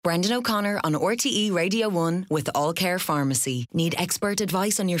Brendan O'Connor on RTE Radio 1 with All Care Pharmacy. Need expert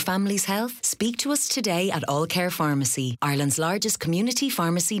advice on your family's health? Speak to us today at All Care Pharmacy, Ireland's largest community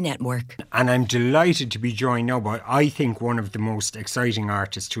pharmacy network. And I'm delighted to be joined now by, I think, one of the most exciting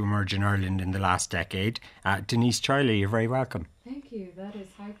artists to emerge in Ireland in the last decade, Denise Chaila. You're very welcome. Thank you. That is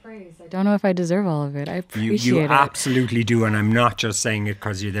high praise. I don't know if I deserve all of it. I appreciate it. You absolutely do, and I'm not just saying it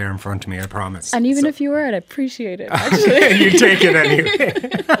because you're there in front of me, I promise. And even if you were, I'd appreciate it, actually. You take it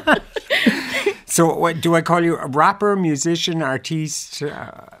anyway. So what, do I call you a rapper, musician, artiste?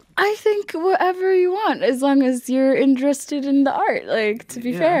 I think whatever you want, as long as you're interested in the art. Like, to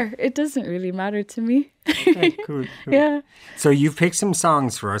be fair, it doesn't really matter to me. Okay, cool. Yeah. So you've picked some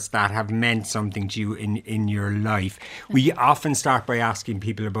songs for us that have meant something to you in your life. We often start by asking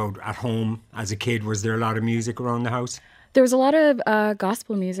people about at home as a kid. Was there a lot of music around the house? There was a lot of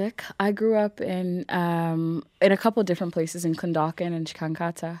gospel music. I grew up in a couple of different places, in Clondalkin and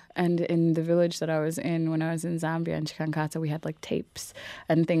Chikankata. And in the village that I was in when I was in Zambia and Chikankata, we had like tapes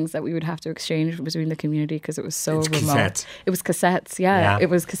and things that we would have to exchange between the community because it was so remote. Cassettes. It was cassettes, yeah. It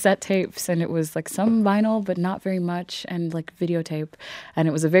was cassette tapes, and it was like some vinyl, but not very much, and like videotape. And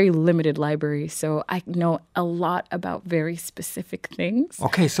it was a very limited library. So I know a lot about very specific things.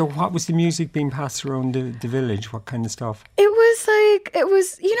 Okay, so what was the music being passed around the village? What kind of stuff? It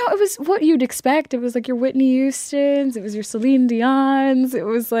was what you'd expect. It was like your Whitney Houstons, it was your Celine Dion's, it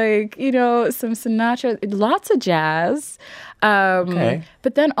was like, some Sinatra, lots of jazz.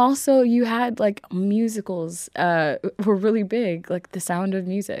 But then also you had like musicals were really big, like The Sound of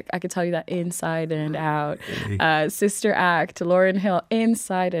Music. I could tell you that inside and out. Sister Act, Lauryn Hill,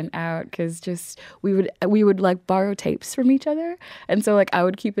 inside and out, because just we would like borrow tapes from each other, and so like I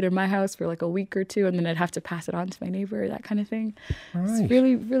would keep it in my house for like a week or two, and then I'd have to pass it on to my neighbor, that kind of thing. Right. It's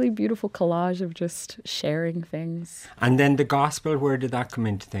really, really beautiful collage of just sharing things. And then the gospel, where did that come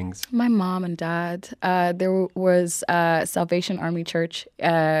into things? My mom and dad. There was Salvation Army Church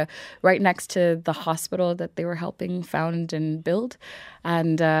right next to the hospital that they were helping found and build.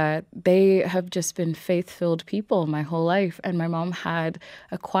 And they have just been faith-filled people my whole life. And my mom had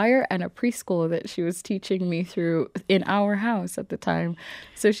a choir and a preschool that she was teaching me through in our house at the time.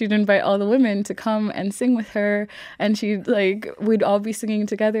 So she'd invite all the women to come and sing with her. And we'd all be singing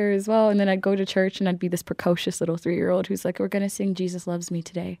together as well. And then I'd go to church and I'd be this precocious little 3-year-old who's like, we're going to sing Jesus Loves Me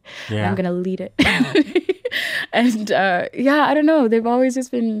today. Yeah. And I'm going to lead it. And I don't know. They've always just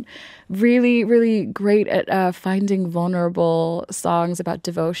been really, really great at finding vulnerable songs about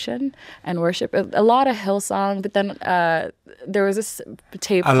devotion and worship. A lot of Hillsong, but then there was this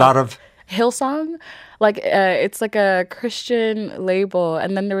tape. A lot of Hillsong, like it's like a Christian label,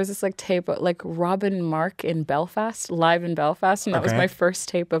 and then there was this like tape like Robin Mark in Belfast, live in Belfast, and that was my first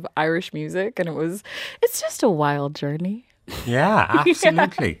tape of Irish music, and it's just a wild journey. Yeah,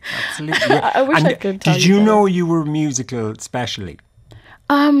 absolutely. Absolutely. I wish I could tell you. Did you know you were musical especially?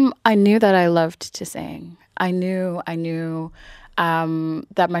 I knew that I loved to sing. I knew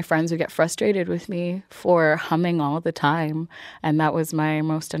that my friends would get frustrated with me for humming all the time. And that was my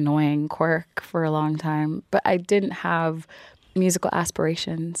most annoying quirk for a long time. But I didn't have musical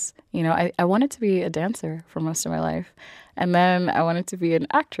aspirations. I wanted to be a dancer for most of my life. And then I wanted to be an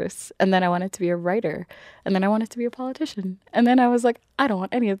actress. And then I wanted to be a writer. And then I wanted to be a politician. And then I was like, I don't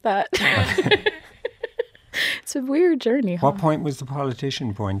want any of that. It's a weird journey. What point was the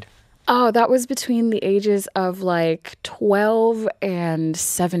politician point? Oh, that was between the ages of like 12 and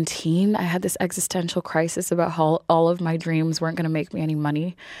 17. I had this existential crisis about how all of my dreams weren't going to make me any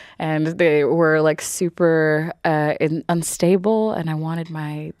money. And they were like super unstable. And I wanted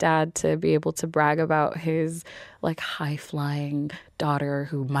my dad to be able to brag about his like high-flying daughter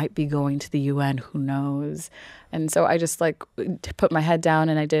who might be going to the UN, who knows. And so I just like put my head down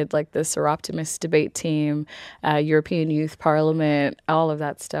and I did like the Seroptimus debate team, European Youth Parliament, all of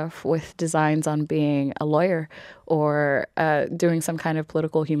that stuff with designs on being a lawyer or doing some kind of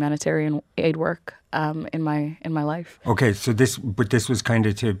political humanitarian aid work in my life. Okay, so this was kind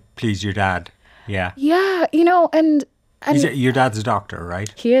of to please your dad. Yeah. Yeah, and your dad's a doctor,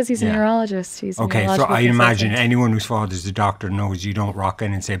 right? He is. He's a neurologist. Okay, so I imagine anyone whose father's a doctor knows you don't rock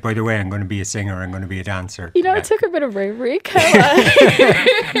in and say, by the way, I'm going to be a singer, I'm going to be a dancer. It took a bit of bravery.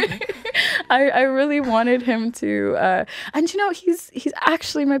 I really wanted him to, and he's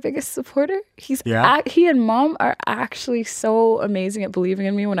actually my biggest supporter. He and Mom are actually so amazing at believing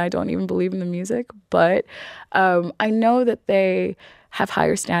in me when I don't even believe in the music. But I know that they have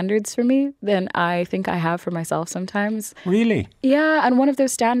higher standards for me than I think I have for myself sometimes. Really? Yeah, and one of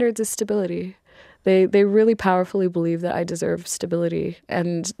those standards is stability. They really powerfully believe that I deserve stability,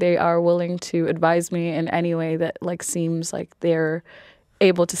 and they are willing to advise me in any way that like seems like they're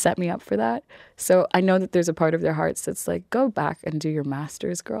able to set me up for that. So I know that there's a part of their hearts that's like, go back and do your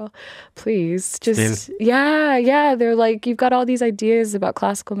master's, girl. Please. Just, yeah. They're like, you've got all these ideas about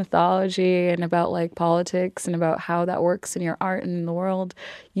classical mythology and about like politics and about how that works in your art and in the world.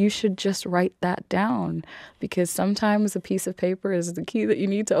 You should just write that down, because sometimes a piece of paper is the key that you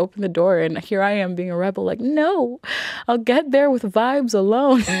need to open the door. And here I am being a rebel, like, no, I'll get there with vibes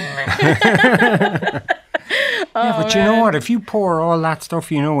alone. But you know what? If you pour all that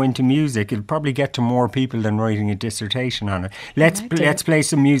stuff you know into music, it'll probably get to more people than writing a dissertation on it. Let's play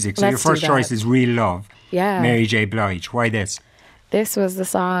some music. So your first choice is Real Love. Yeah. Mary J. Blige. Why this? This was the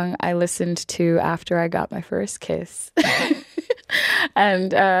song I listened to after I got my first kiss.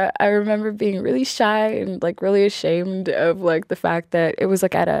 And I remember being really shy and like really ashamed of like the fact that it was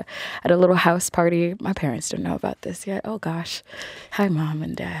like at a little house party. My parents don't know about this yet. Oh gosh. Hi, Mom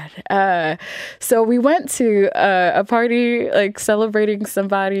and Dad. So we went to a party like celebrating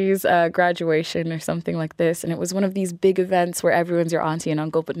somebody's graduation or something like this. And it was one of these big events where everyone's your auntie and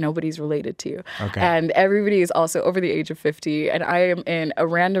uncle, but nobody's related to you. Okay. And everybody is also over the age of 50. And I am in a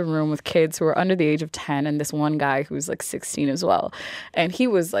random room with kids who are under the age of 10 and this one guy who's like 16 as well. And he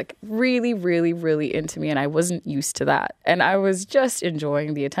was like really, really, really into me, and I wasn't used to that. And I was just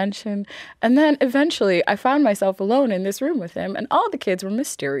enjoying the attention. And then eventually I found myself alone in this room with him, and all the kids were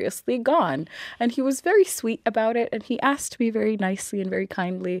mysteriously gone. And he was very sweet about it, and he asked me very nicely and very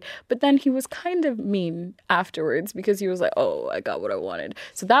kindly. But then he was kind of mean afterwards because he was like, oh, I got what I wanted.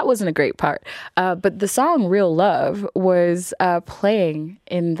 So that wasn't a great part. But the song Real Love was playing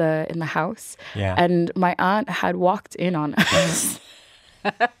in the house. Yeah. And my aunt had walked in on us.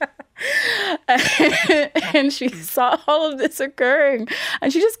 And she saw all of this occurring,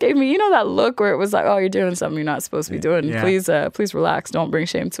 and she just gave me, that look where it was like, oh, you're doing something you're not supposed to be doing. Yeah. Please relax. Don't bring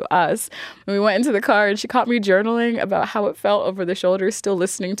shame to us. And we went into the car, and she caught me journaling about how it felt over the shoulder, still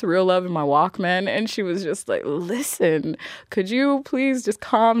listening to Real Love in my Walkman. And she was just like, listen, could you please just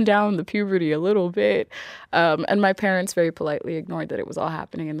calm down the puberty a little bit? And my parents very politely ignored that it was all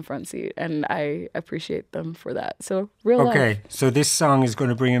happening in the front seat, and I appreciate them for that. So Real Love. Okay, so this song is going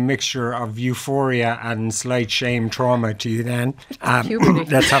to bring a mixture of euphoria and slight shame trauma to you then. Puberty.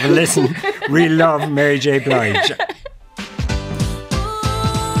 Let's have a listen. Real Love, Mary J. Blige.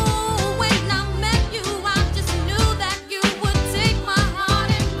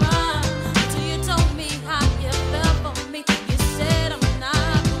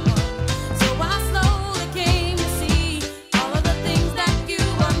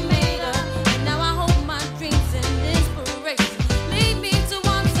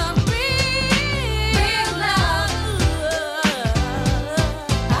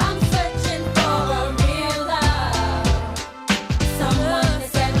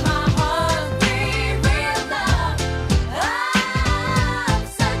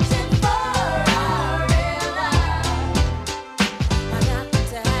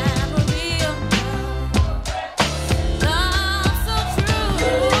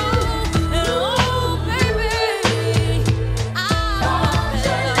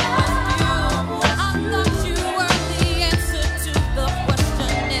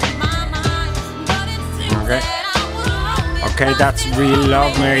 Okay, that's Real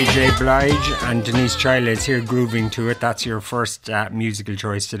Love, Mary J. Blige, and Denise Chaila is here grooving to it. That's your first musical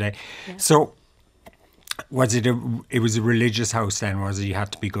choice today. Yeah. So, was it it was a religious house then, was it? You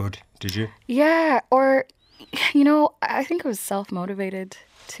had to be good, did you? Yeah, or, I think it was self-motivated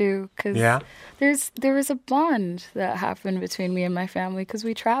too, because there was a bond that happened between me and my family, because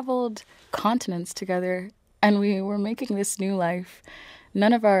we traveled continents together, and we were making this new life.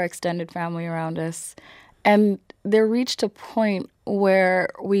 None of our extended family around us. And there reached a point where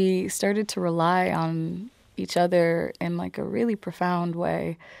we started to rely on each other in like a really profound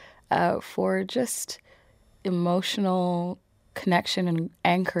way for just emotional connection and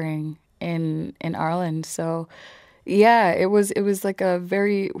anchoring in Ireland. So yeah, it was like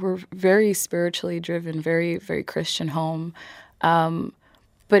we're very spiritually driven, very, very Christian home.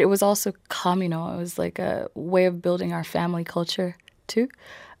 But it was also communal. It was like a way of building our family culture too.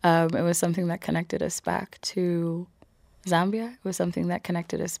 It was something that connected us back to Zambia. It was something that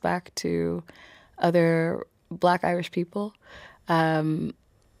connected us back to other Black Irish people. And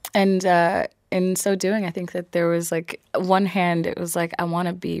in so doing, I think that there was like, one hand, it was like, I want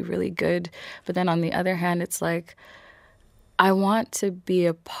to be really good. But then on the other hand, it's like, I want to be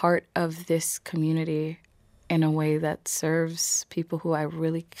a part of this community in a way that serves people who I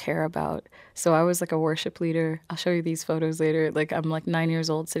really care about. So I was like a worship leader. I'll show you these photos later. Like I'm like 9 years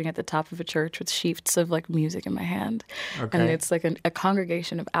old sitting at the top of a church with sheets of like music in my hand. Okay. And it's like a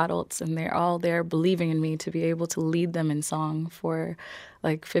congregation of adults, and they're all there believing in me to be able to lead them in song for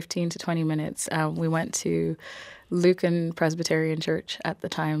like 15 to 20 minutes. We went to Lucan Presbyterian Church at the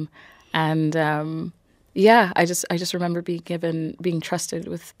time. And I just remember being trusted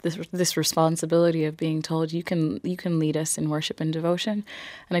with this responsibility of being told you can lead us in worship and devotion,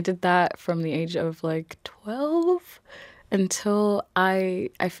 and I did that from the age of like 12 until I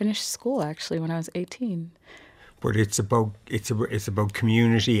finished school, actually, when I was 18. But it's about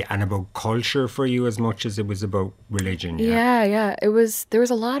community and about culture for you as much as it was about religion. Yeah. There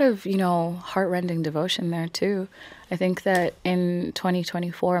was a lot of heart-rending devotion there too. I think that in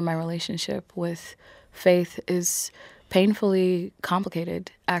 2024, my relationship with faith is painfully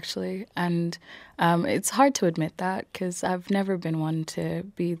complicated, actually. And it's hard to admit that because I've never been one to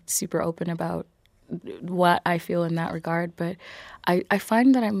be super open about what I feel in that regard. But I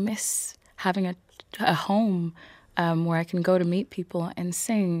find that I miss having a home where I can go to meet people and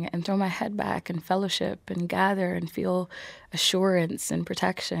sing and throw my head back and fellowship and gather and feel assurance and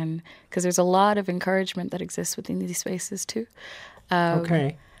protection, because there's a lot of encouragement that exists within these spaces too.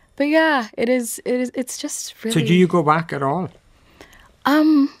 Okay. But yeah, it's just really... So do you go back at all?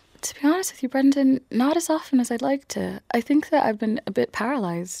 To be honest with you, Brendan, not as often as I'd like to. I think that I've been a bit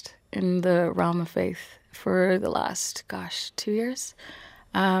paralyzed in the realm of faith for the last, 2 years.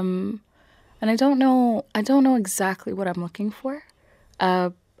 And I don't know exactly what I'm looking for.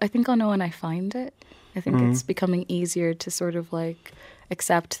 I think I'll know when I find it. I think it's becoming easier to sort of like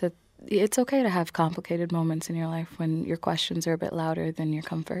accept that it's okay to have complicated moments in your life when your questions are a bit louder than your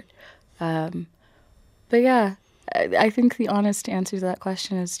comfort. But yeah, I think the honest answer to that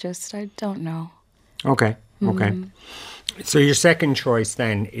question is just, I don't know. Okay. So your second choice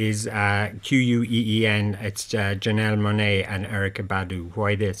then is Queen. It's Janelle Monáe and Erykah Badu.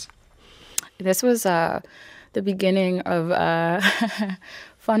 Why this? This was the beginning of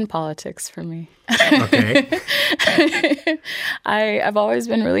fun politics for me. Okay. I've always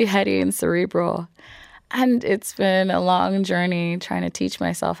been really heady and cerebral. And it's been a long journey trying to teach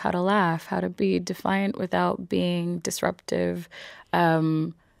myself how to laugh, how to be defiant without being disruptive,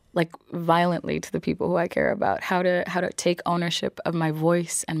 like violently to the people who I care about, how to take ownership of my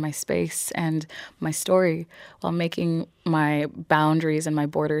voice and my space and my story while making my boundaries and my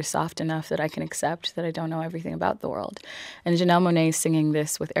borders soft enough that I can accept that I don't know everything about the world. And Janelle Monáe singing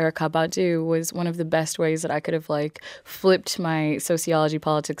this with Erykah Badu was one of the best ways that I could have like flipped my sociology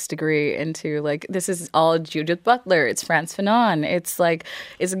politics degree into like, this is all Judith Butler, it's Frantz Fanon.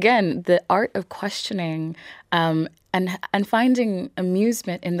 It's again the art of questioning and finding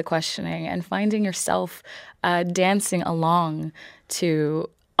amusement in the questioning and finding yourself dancing along to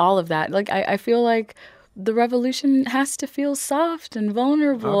all of that. Like I feel like the revolution has to feel soft and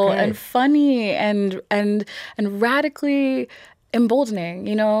vulnerable and funny and radically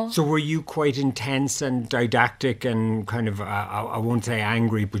emboldening, So were you quite intense and didactic and kind of, I won't say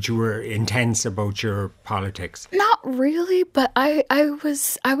angry, but you were intense about your politics? Not really, but I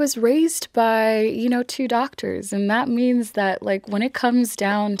was raised by, two doctors. And that means that, like, when it comes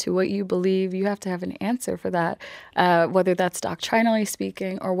down to what you believe, you have to have an answer for that, whether that's doctrinally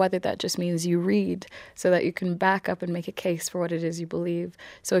speaking or whether that just means you read so that you can back up and make a case for what it is you believe.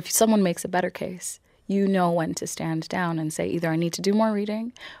 So if someone makes a better case, you know when to stand down and say either I need to do more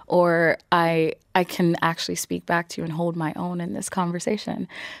reading or I can actually speak back to you and hold my own in this conversation.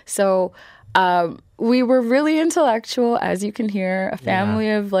 So we were really intellectual, as you can hear, a family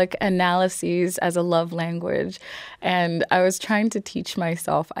of like analyses as a love language. And I was trying to teach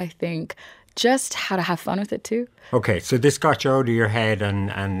myself, I think, just how to have fun with it too. Okay, so this got you out of your head and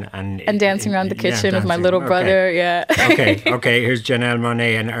dancing around the kitchen with my little brother. Yeah. Okay. Here's Janelle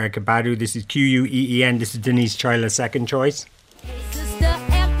Monáe and Erykah Badu. This is Queen. This is Denise Chaila's second choice.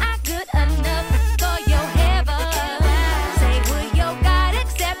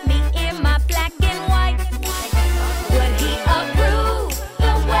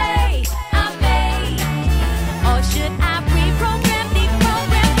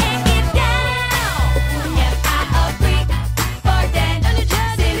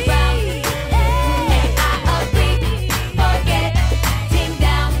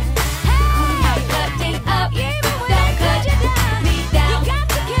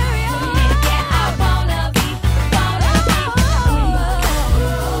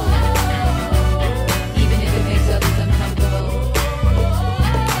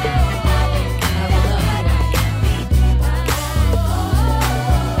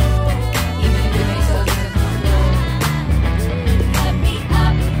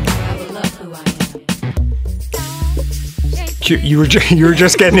 You were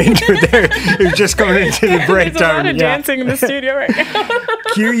just getting into it there. You were just going into the breakdown. There's a lot of dancing in the studio right now.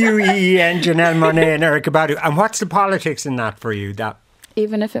 QUEEN, Janelle Monáe and Erykah Badu. And what's the politics in that for you? That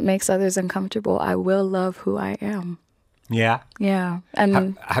even if it makes others uncomfortable, I will love who I am. Yeah. Yeah.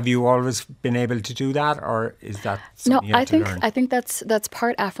 And have you always been able to do that, or is that no? something you have to learn? I think that's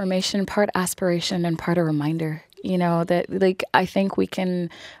part affirmation, part aspiration, and part a reminder. You know that like I think we can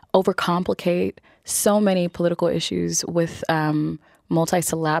overcomplicate so many political issues with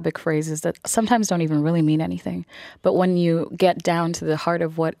multisyllabic phrases that sometimes don't even really mean anything. But when you get down to the heart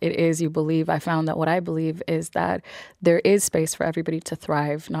of what it is you believe, I found that what I believe is that there is space for everybody to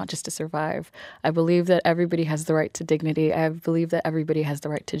thrive, not just to survive. I believe that everybody has the right to dignity. I believe that everybody has the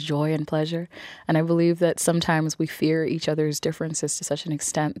right to joy and pleasure. And I believe that sometimes we fear each other's differences to such an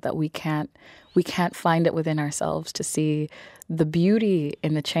extent that we can't find it within ourselves to see the beauty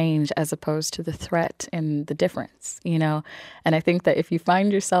in the change as opposed to the threat in the difference, you know? And I think that if you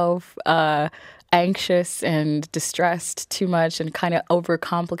find yourself anxious and distressed too much and kind of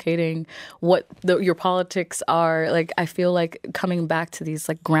overcomplicating what your politics are, like, I feel like coming back to these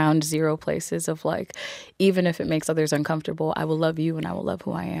like ground zero places of like, even if it makes others uncomfortable, I will love you and I will love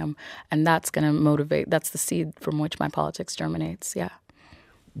who I am. And that's going to motivate. That's the seed from which my politics germinates. Yeah.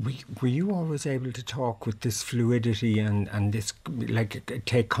 Were you always able to talk with this fluidity and this, like,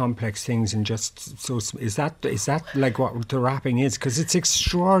 take complex things and just, so is that like what the rapping is? Because it's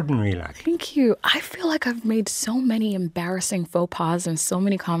extraordinary, like. Thank you. I feel like I've made so many embarrassing faux pas and so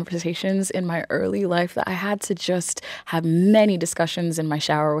many conversations in my early life that I had to just have many discussions in my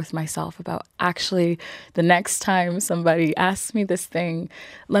shower with myself about actually the next time somebody asks me this thing,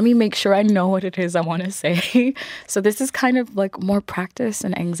 let me make sure I know what it is I want to say. So this is kind of like more practice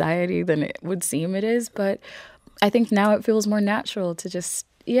and anxiety than it would seem it is, but I think now it feels more natural to just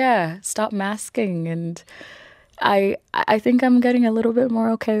stop masking, and I think I'm getting a little bit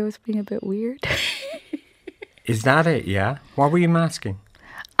more okay with being a bit weird. Is that it? Yeah. What were you masking?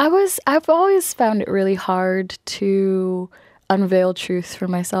 I've always found it really hard to unveil truth for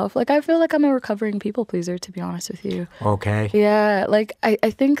myself. Like, I feel like I'm a recovering people pleaser, to be honest with you. Okay. Yeah, like, I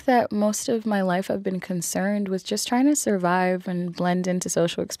think that most of my life I've been concerned with just trying to survive and blend into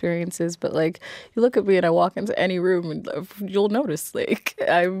social experiences. But, like, you look at me and I walk into any room and you'll notice, like,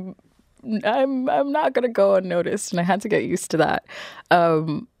 I'm not going to go unnoticed, and I had to get used to that.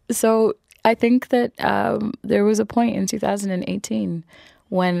 So I think that there was a point in 2018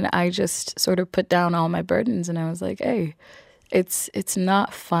 when I just sort of put down all my burdens and I was like, hey, it's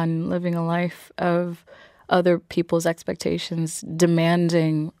not fun living a life of other people's expectations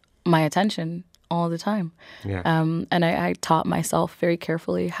demanding my attention all the time. Yeah. And I taught myself very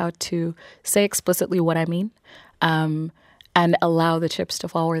carefully how to say explicitly what I mean, and allow the chips to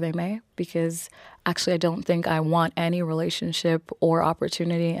fall where they may, because actually I don't think I want any relationship or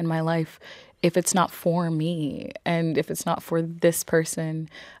opportunity in my life if it's not for me and if it's not for this person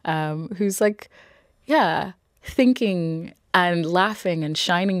who's like, thinking and laughing and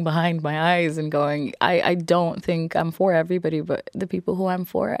shining behind my eyes and going, I don't think I'm for everybody, but the people who I'm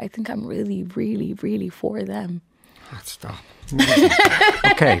for, I think I'm really, really, really for them. Stop.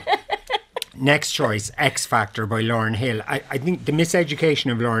 Okay. Next choice, X Factor by Lauryn Hill. I think the miseducation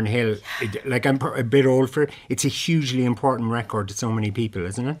of Lauryn Hill, like, I'm a bit old for it. It's a hugely important record to so many people,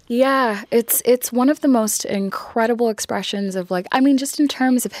 isn't it? Yeah, it's one of the most incredible expressions of, like, I mean, just in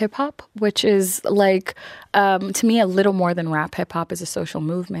terms of hip hop, which is like, to me, a little more than rap. Hip hop is a social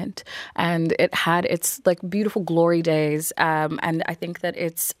movement, and it had its like beautiful glory days, and I think that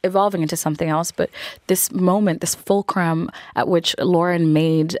it's evolving into something else. But this moment, this fulcrum at which Lauryn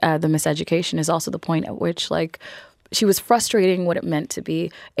made the miseducation is also the point at which, like, she was frustrating what it meant to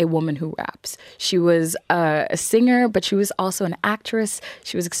be a woman who raps. She was a singer, but she was also an actress.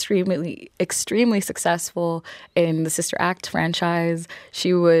 She was extremely, extremely successful in the Sister Act franchise.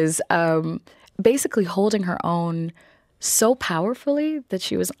 She was basically holding her own so powerfully that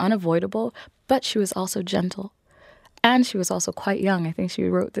she was unavoidable, but she was also gentle. And she was also quite young. I think she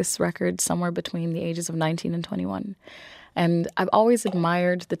wrote this record somewhere between the ages of 19 and 21. And I've always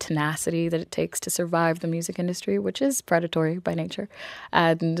admired the tenacity that it takes to survive the music industry, which is predatory by nature,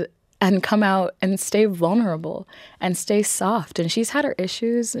 and come out and stay vulnerable and stay soft. And she's had her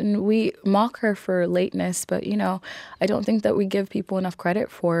issues, and we mock her for lateness, but, you know, I don't think that we give people enough credit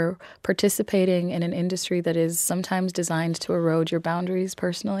for participating in an industry that is sometimes designed to erode your boundaries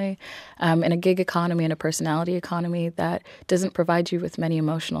personally, in a gig economy and a personality economy that doesn't provide you with many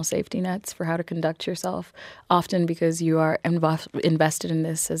emotional safety nets for how to conduct yourself, often because you are invested in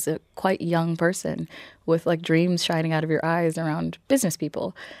this as a quite young person with, like, dreams shining out of your eyes around business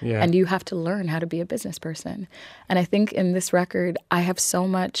people. Yeah. and you have to learn how to be a business person. And I think in this record, I have so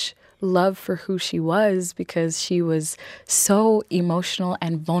much love for who she was because she was so emotional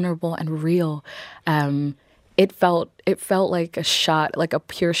and vulnerable and real. It felt like a shot, like a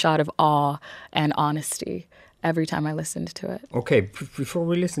pure shot of awe and honesty every time I listened to it. Okay, before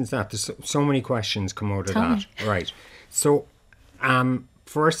we listen to that, there's so many questions come out of Tell that. me. Right. So,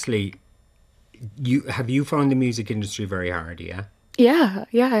 firstly, have you found the music industry very hard? Yeah. Yeah,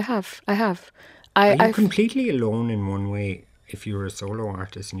 I have. Are you completely alone in one way? If you're a solo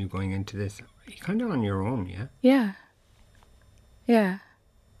artist and you're going into this, you're kind of on your own, yeah? Yeah.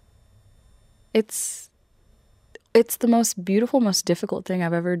 It's the most beautiful, most difficult thing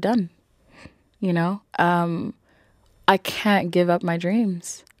I've ever done. You know, I can't give up my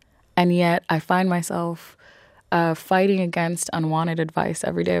dreams. And yet I find myself fighting against unwanted advice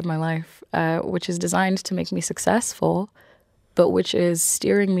every day of my life, which is designed to make me successful, but which is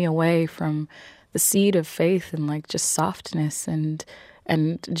steering me away from the seed of faith and like just softness and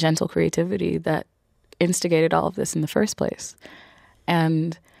gentle creativity that instigated all of this in the first place.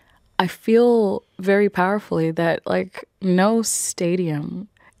 And I feel very powerfully that like no stadium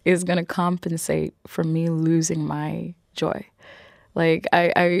is going to compensate for me losing my joy. Like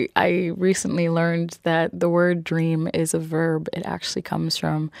I recently learned that the word dream is a verb. It actually comes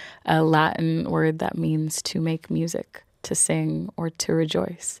from a Latin word that means to make music, to sing, or to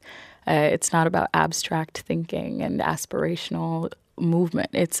rejoice. It's not about abstract thinking and aspirational movement.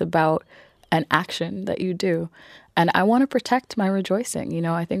 It's about an action that you do. And I want to protect my rejoicing. You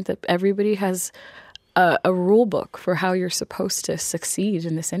know, I think that everybody has a rule book for how you're supposed to succeed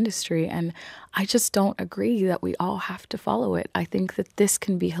in this industry. And I just don't agree that we all have to follow it. I think that this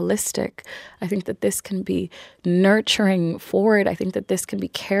can be holistic. I think that this can be nurturing forward. I think that this can be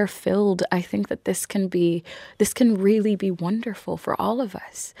care-filled. I think that this can really be wonderful for all of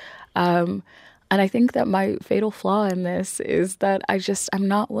us. And I think that my fatal flaw in this is that I'm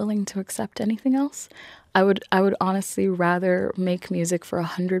not willing to accept anything else. I would honestly rather make music for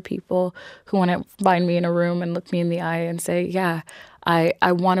 100 people who want to find me in a room and look me in the eye and say, yeah, I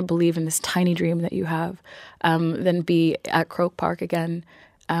want to believe in this tiny dream that you have, than be at Croke Park again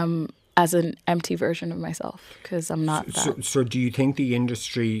as an empty version of myself, because I'm not that. So do you think the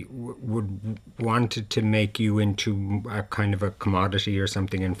industry would wanted to make you into a kind of a commodity or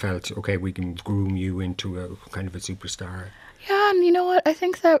something and felt, okay, we can groom you into a kind of a superstar? Yeah, and you know what? I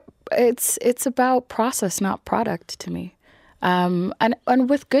think that it's about process, not product to me. And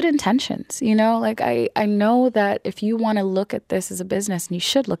with good intentions, you know, like I know that if you want to look at this as a business, and you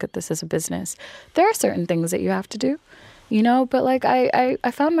should look at this as a business, there are certain things that you have to do, you know, but like I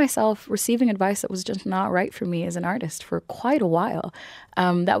found myself receiving advice that was just not right for me as an artist for quite a while,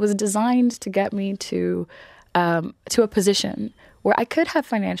 that was designed to get me to a position where I could have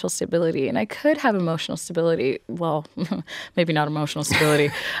financial stability and I could have emotional stability. Well, maybe not emotional stability,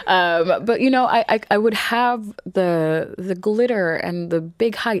 but you know, I would have the glitter and the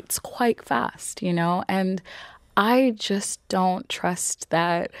big heights quite fast, you know, and I just don't trust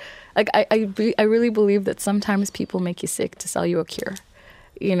that. Like I really believe that sometimes people make you sick to sell you a cure,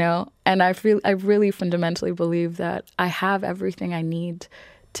 you know, and I really fundamentally believe that I have everything I need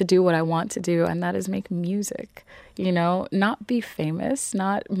to do what I want to do, and that is make music, you know, not be famous,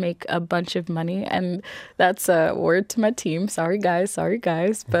 not make a bunch of money. And that's a word to my team. Sorry guys.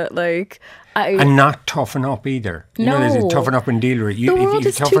 But like, and not toughen up either. You know, there's a toughen up and deal with it. If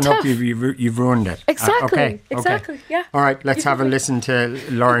you toughen up, you've ruined it. Exactly. Okay. Yeah. All right, let's have a listen to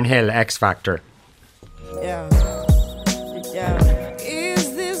Lauryn Hill, X Factor. Yeah.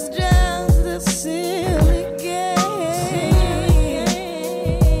 Is this just the silly game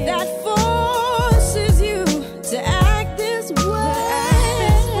that forces you to act this way?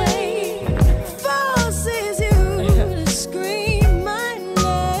 Forces you to scream my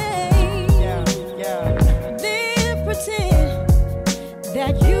name. Then pretend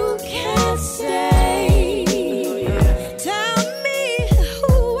that you can't say. Tell me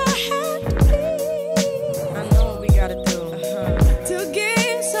who I have to be. I know what we gotta do.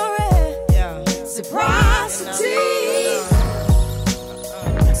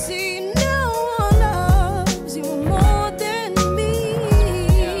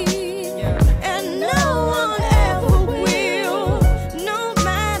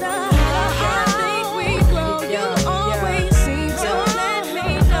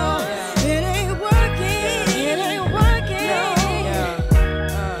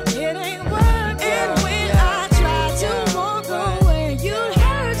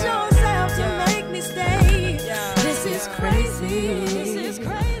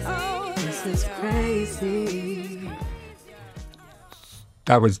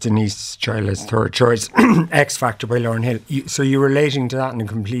 That was Denise Chaila's third choice, X Factor by Lauryn Hill. So you're relating to that in a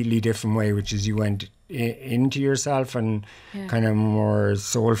completely different way, which is you went into yourself and kind of more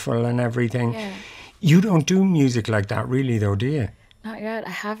soulful and everything. Yeah. You don't do music like that really though, do you? Not yet.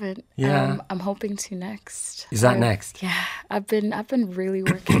 I haven't. Yeah. I'm hoping to next. Is that next? Yeah. I've been really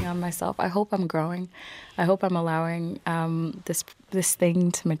working on myself. I hope I'm growing. I hope I'm allowing this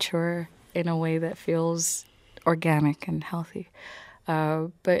thing to mature in a way that feels organic and healthy.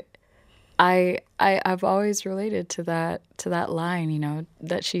 But I've always related to that line, you know,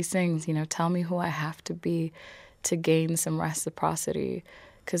 that she sings, you know, tell me who I have to be to gain some reciprocity.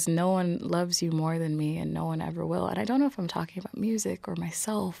 Because no one loves you more than me and no one ever will. And I don't know if I'm talking about music or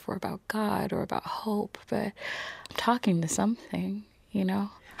myself or about God or about hope, but I'm talking to something, you know?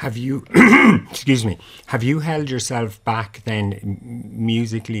 Have you, excuse me, have you held yourself back then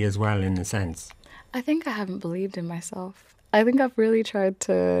musically as well in a sense? I think I haven't believed in myself. I think I've really tried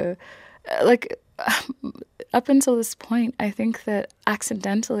to, up until this point, I think that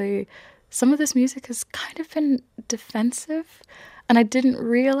accidentally some of this music has kind of been defensive. And I didn't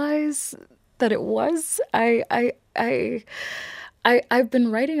realize that it was. I've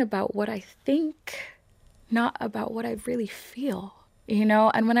been writing about what I think, not about what I really feel, you know?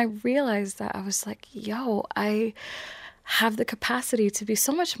 And when I realized that, I was like, yo, I have the capacity to be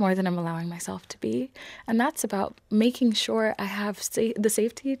so much more than I'm allowing myself to be. And that's about making sure I have the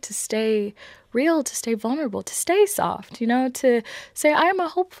safety to stay real, to stay vulnerable, to stay soft, you know, to say I am a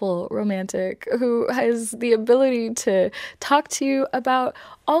hopeful romantic who has the ability to talk to you about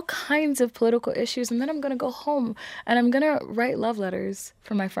all kinds of political issues. And then I'm going to go home and I'm going to write love letters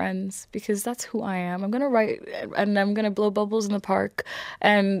for my friends because that's who I am. I'm going to write and I'm going to blow bubbles in the park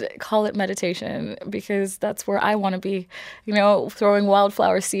and call it meditation because that's where I want to be, you know, throwing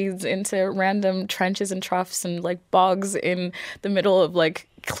wildflower seeds into random trenches and troughs and like bogs in the middle of like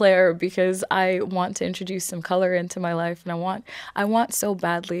Claire because I want to introduce some color into my life and I want so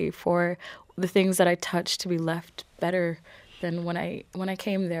badly for the things that I touch to be left better than when I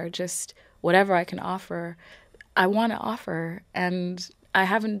came there. Just whatever I can offer, I want to offer, and I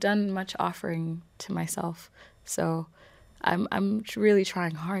haven't done much offering to myself. So I'm really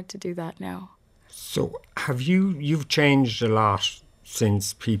trying hard to do that now. So you've changed a lot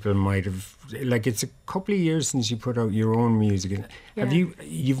since people might have, like, it's a couple of years since you put out your own music. Yeah.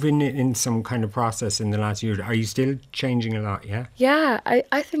 You've been in some kind of process in the last year. Are you still changing a lot? Yeah,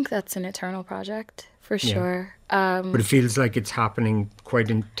 I think that's an eternal project for sure. But it feels like it's happening quite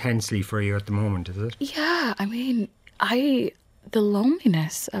intensely for you at the moment, is it? Yeah, I mean, the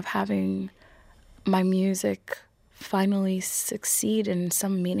loneliness of having my music finally succeed in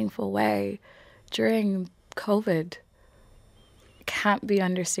some meaningful way during COVID can't be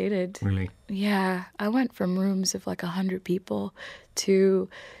understated. Really? Yeah. I went from rooms of like 100 people to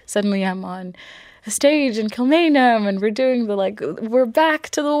suddenly I'm on a stage in Kilmainham and we're doing the like We're Back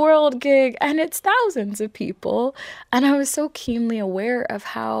to the World gig and it's thousands of people. And I was so keenly aware of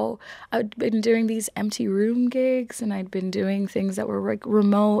how I'd been doing these empty room gigs and I'd been doing things that were like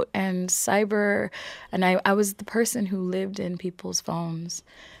remote and cyber. And I was the person who lived in people's phones.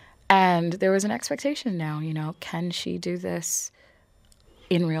 And there was an expectation now, you know, can she do this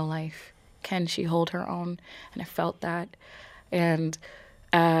in real life? Can she hold her own? And I felt that. And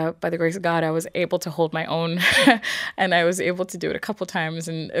by the grace of God, I was able to hold my own. And I was able to do it a couple times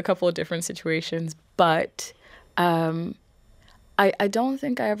in a couple of different situations. But I don't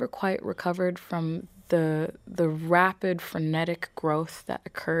think I ever quite recovered from the rapid, frenetic growth that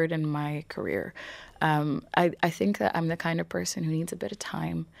occurred in my career. I think that I'm the kind of person who needs a bit of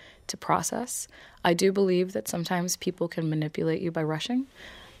time to process. I do believe that sometimes people can manipulate you by rushing.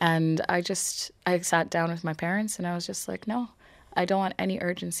 And I sat down with my parents and I was just like, no, I don't want any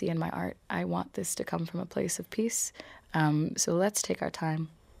urgency in my art. I want this to come from a place of peace. So let's take our time.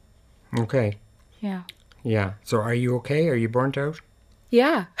 Okay. Yeah. Yeah. So are you okay? Are you burnt out?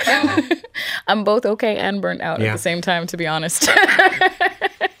 Yeah. I'm both okay and burnt out at the same time, to be honest.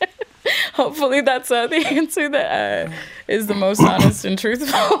 Hopefully that's the answer that is the most honest and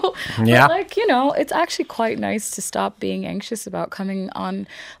truthful. Yeah. But like, you know, it's actually quite nice to stop being anxious about coming on.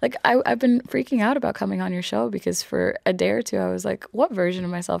 Like, I've been freaking out about coming on your show because for a day or two, I was like, what version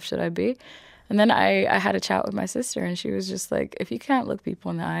of myself should I be? And then I had a chat with my sister and she was just like, if you can't look people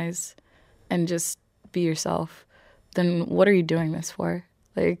in the eyes and just be yourself, then what are you doing this for?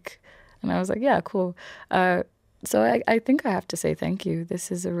 Like, and I was like, yeah, cool. So I think I have to say thank you.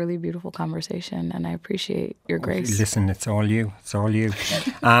 This is a really beautiful conversation, and I appreciate your grace. Listen, it's all you. It's all you.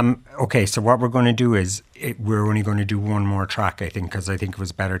 Okay, so what we're going to do is we're only going to do one more track, I think, because I think it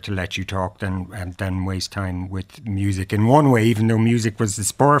was better to let you talk than waste time with music in one way, even though music was the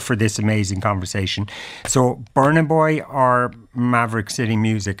spur for this amazing conversation. So Burna Boy or Maverick City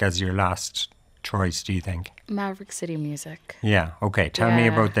Music as your last choice, do you think? Maverick City Music. Yeah, okay. Tell me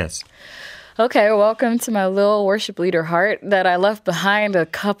about this. Okay, welcome to my little worship leader heart that I left behind a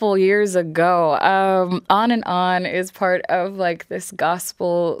couple years ago. On and On is part of like this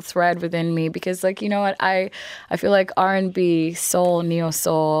gospel thread within me because, like, you know what, I feel like R&B, soul, neo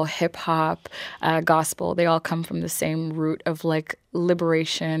soul, hip hop, gospel, they all come from the same root of like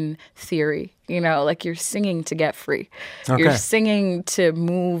liberation theory. You know, like you're singing to get free. Okay. You're singing to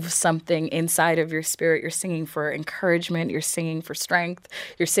move something inside of your spirit. You're singing for encouragement. You're singing for strength.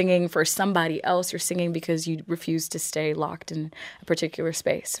 You're singing for somebody else. You're singing because you refuse to stay locked in a particular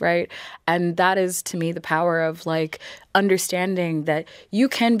space, right? And that is, to me, the power of like understanding that you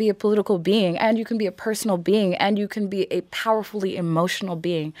can be a political being and you can be a personal being and you can be a powerfully emotional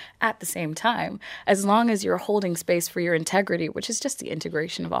being at the same time, as long as you're holding space for your integrity, which is just the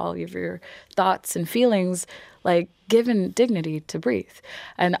integration of all of your thoughts and feelings, like given dignity to breathe.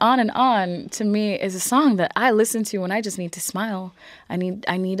 And On, to me, is a song that I listen to when I just need to smile. I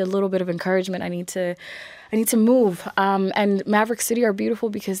need a little bit of encouragement. I need to move. And Maverick City are beautiful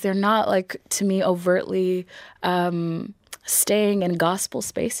because they're not, like, to me, overtly staying in gospel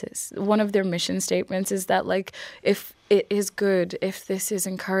spaces. One of their mission statements is that, like, if it is good, if this is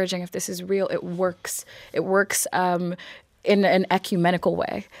encouraging, if this is real, it works. It works in an ecumenical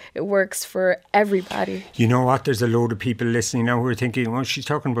way. It works for everybody. You know what? There's a load of people listening now who are thinking, well, she's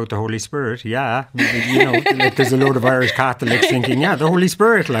talking about the Holy Spirit. Yeah. You know, like there's a load of Irish Catholics thinking, yeah, the Holy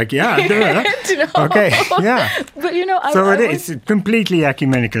Spirit. Like, yeah. No. Okay. Yeah. But, you know, it's completely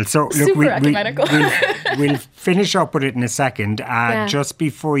ecumenical. So, look, ecumenical. We'll finish up with it in a second. Just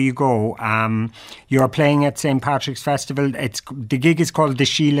before you go, you're playing at St. Patrick's Festival. The gig is called The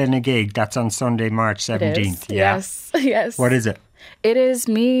Sheila Na Gig. That's on Sunday, March 17th. Yeah. Yes. What is it? It is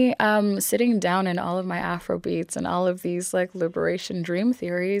me sitting down in all of my Afro beats and all of these like liberation dream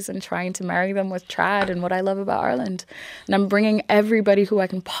theories and trying to marry them with trad and what I love about Ireland. And I'm bringing everybody who I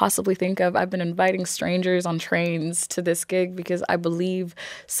can possibly think of. I've been inviting strangers on trains to this gig because I believe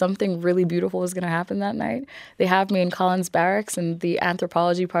something really beautiful is going to happen that night. They have me in Collins Barracks, and the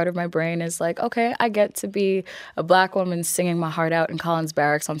anthropology part of my brain is like, okay, I get to be a Black woman singing my heart out in Collins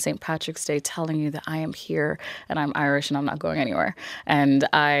Barracks on St. Patrick's Day, telling you that I am here and I'm Irish and I'm not going anywhere. And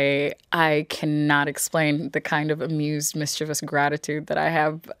I cannot explain the kind of amused, mischievous gratitude that I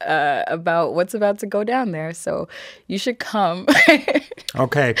have about what's about to go down there. So you should come.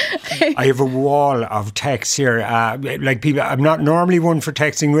 Okay. I have a wall of texts here. Like people, I'm not normally one for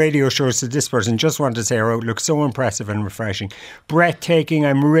texting radio shows to this person. Just want to say her outlook so impressive and refreshing. Breathtaking.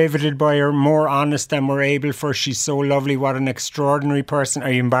 I'm riveted by her. More honest than we're able for. She's so lovely. What an extraordinary person.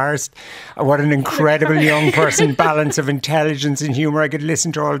 Are you embarrassed? What an incredible young person. Balance of intelligence and humour I could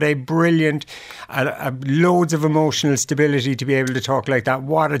listen to all day. Brilliant. Loads of emotional stability to be able to talk like that.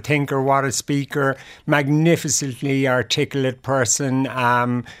 What a thinker, what a speaker. Magnificently articulate person.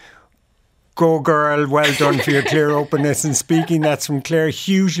 Go girl, well done for your clear openness and speaking. That's from Claire.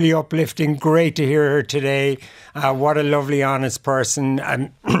 Hugely uplifting. Great to hear her today. What a lovely, honest person.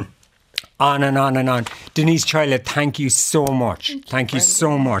 On and on and on. Denise Chaila, thank you so much. Thank you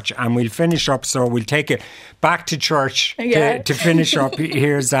so much. And we'll finish up, so we'll take it back to church to finish up.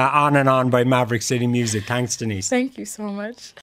 Here's On and On by Maverick City Music. Thanks, Denise. Thank you so much.